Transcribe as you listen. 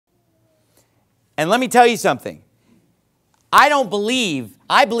And let me tell you something. I believe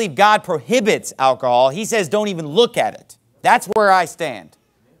God prohibits alcohol. He says don't even look at it. That's where I stand.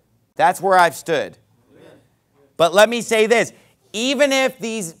 That's where I've stood. But let me say this. Even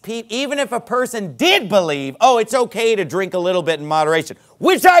if a person did believe, oh, it's okay to drink a little bit in moderation,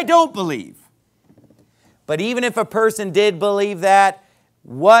 which I don't believe. But even if a person did believe that,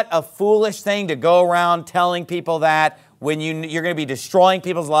 what a foolish thing to go around telling people that when you're going to be destroying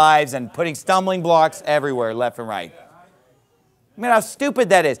people's lives and putting stumbling blocks everywhere, left and right. I mean, how stupid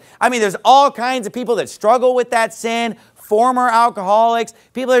that is. I mean, there's all kinds of people that struggle with that sin, former alcoholics,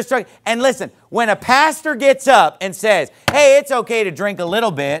 people that are struggling. And listen, when a pastor gets up and says, hey, it's okay to drink a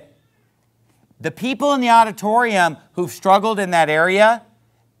little bit, the people in the auditorium who've struggled in that area,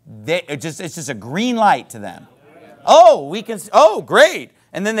 it's just a green light to them. Oh, great.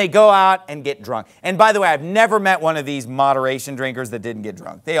 And then they go out and get drunk. And by the way, I've never met one of these moderation drinkers that didn't get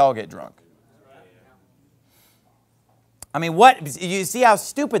drunk. They all get drunk. I mean, you see how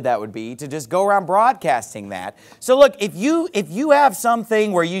stupid that would be to just go around broadcasting that. So look, if you have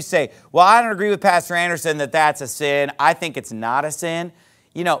something where you say, well, I don't agree with Pastor Anderson that that's a sin, I think it's not a sin,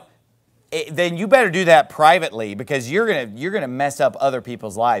 then you better do that privately, because you're gonna mess up other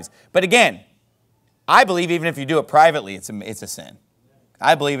people's lives. But again, I believe even if you do it privately, it's a sin.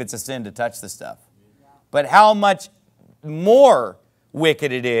 I believe it's a sin to touch the stuff. But how much more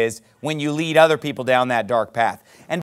wicked it is when you lead other people down that dark path. And